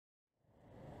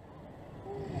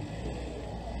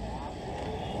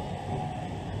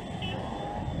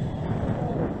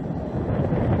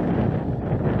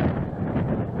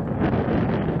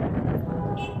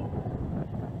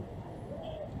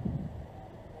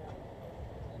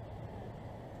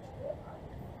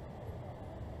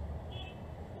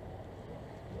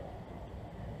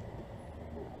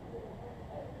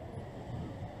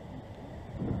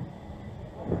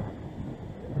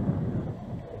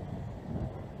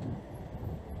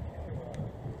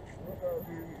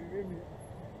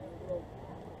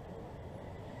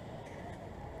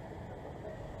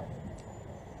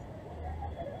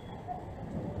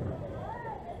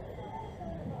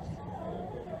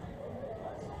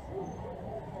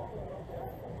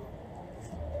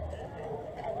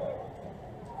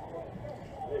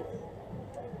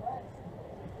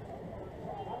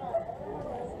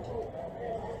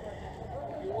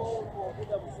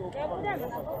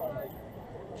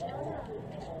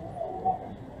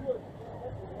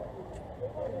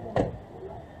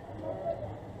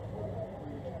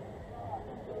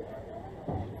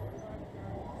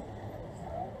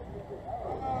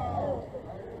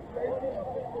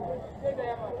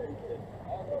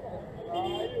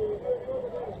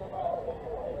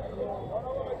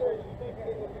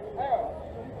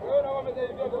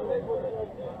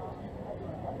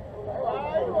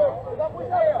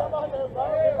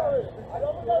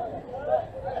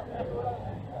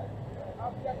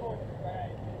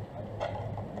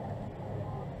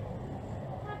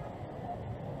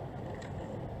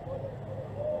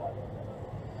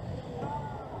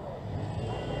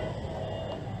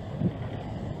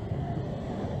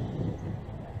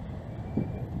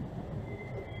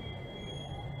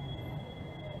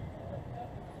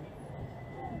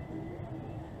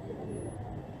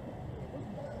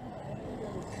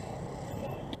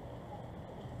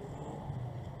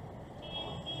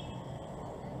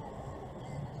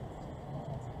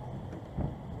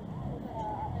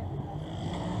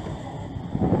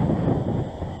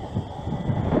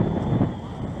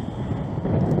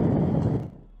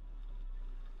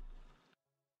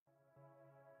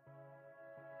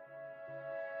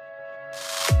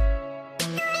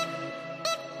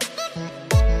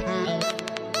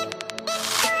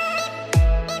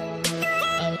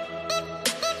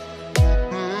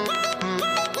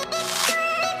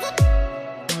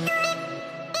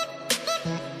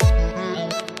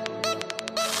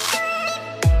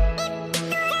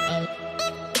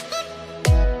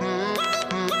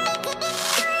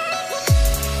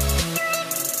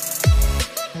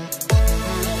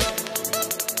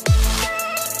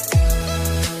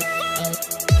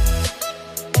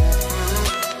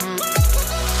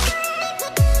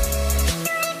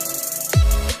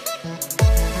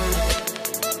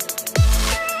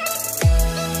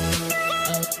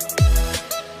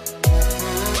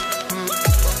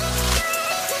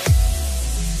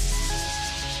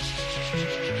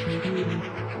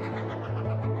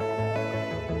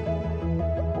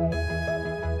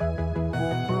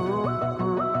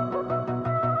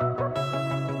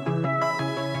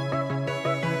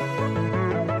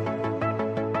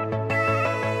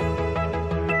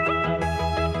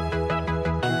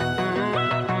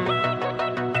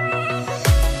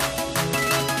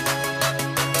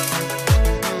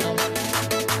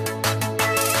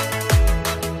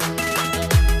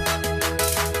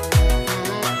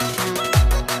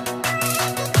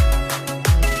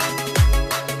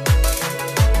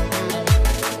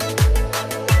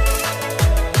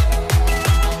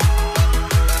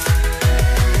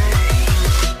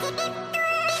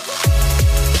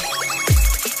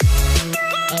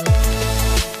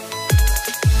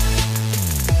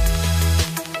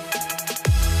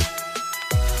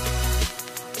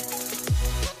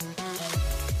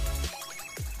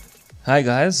Hi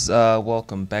guys,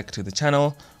 welcome back to the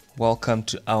channel. Welcome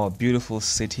to our beautiful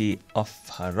city of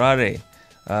Harare.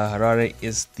 Harare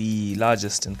is the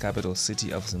largest and capital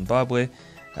city of Zimbabwe.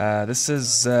 This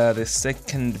is the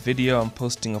second video I'm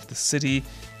posting of the city.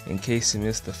 In case you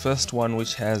missed the first one,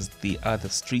 which has the other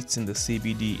streets in the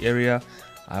CBD area,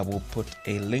 I will put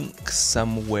a link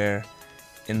somewhere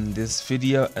in this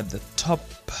video at the top.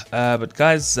 But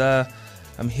guys,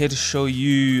 I'm here to show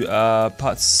you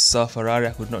parts of Harare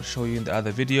I could not show you in the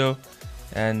other video.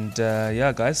 And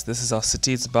yeah guys, this is our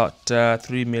city. It's about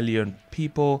 3 million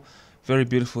people. Very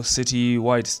beautiful city,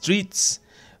 wide streets,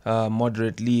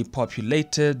 moderately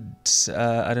populated.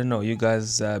 I don't know, you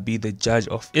guys be the judge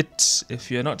of it.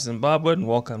 If you're not Zimbabwean,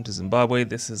 welcome to Zimbabwe.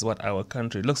 This is what our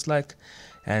country looks like,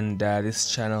 and this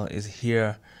channel is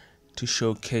here to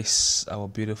showcase our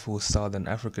beautiful Southern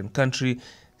African country.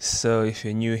 So if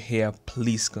you're new here,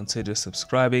 please consider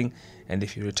subscribing, and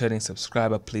if you're a returning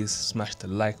subscriber, please smash the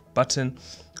like button.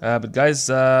 But guys,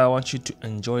 I want you to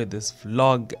enjoy this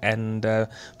vlog, and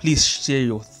please share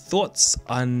your thoughts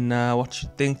on what you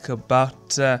think about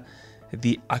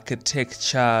the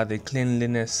architecture, the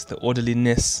cleanliness, the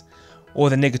orderliness, or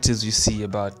the negatives you see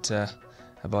about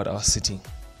our city.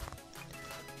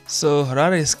 So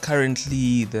Harare is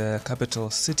currently the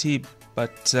capital city,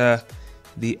 but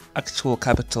the actual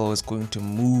capital is going to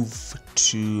move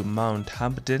to Mount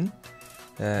Hampden.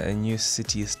 A new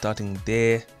city is starting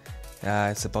there.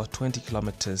 It's about 20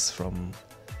 kilometers from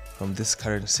this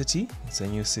current city. It's a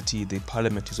new city. The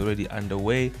parliament is already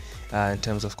underway in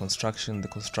terms of construction. The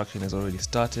construction has already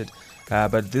started,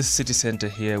 but this city center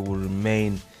here will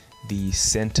remain the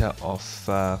center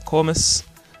of commerce.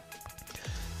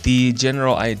 The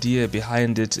general idea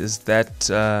behind it is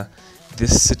that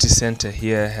this city center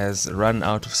here has run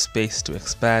out of space to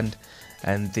expand,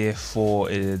 and therefore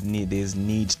there's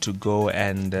need to go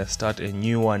and start a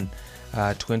new one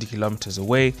 20 kilometers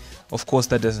away. Of course,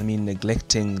 that doesn't mean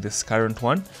neglecting this current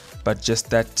one, but just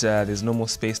that there's no more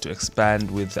space to expand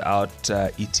without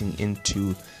eating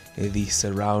into the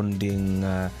surrounding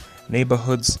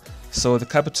neighborhoods. So the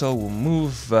capital will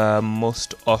move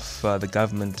most of the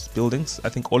government buildings. I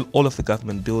think all of the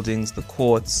government buildings, the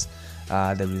courts,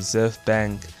 the Reserve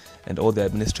Bank, and all the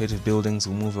administrative buildings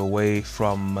will move away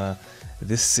from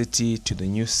this city to the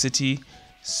new city.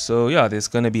 So yeah, there's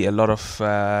going to be a lot of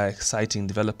exciting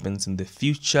developments in the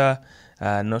future,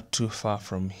 not too far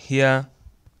from here.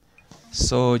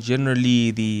 So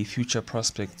generally the future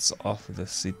prospects of the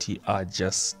city are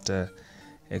just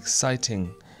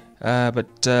exciting.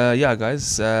 But yeah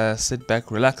guys, sit back,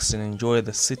 relax, and enjoy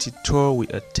the city tour we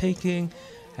are taking.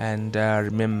 And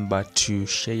remember to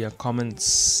share your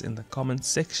comments in the comment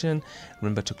section.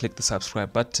 Remember to click the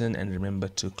subscribe button, and remember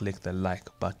to click the like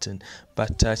button.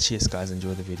 But cheers guys,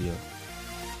 enjoy the video.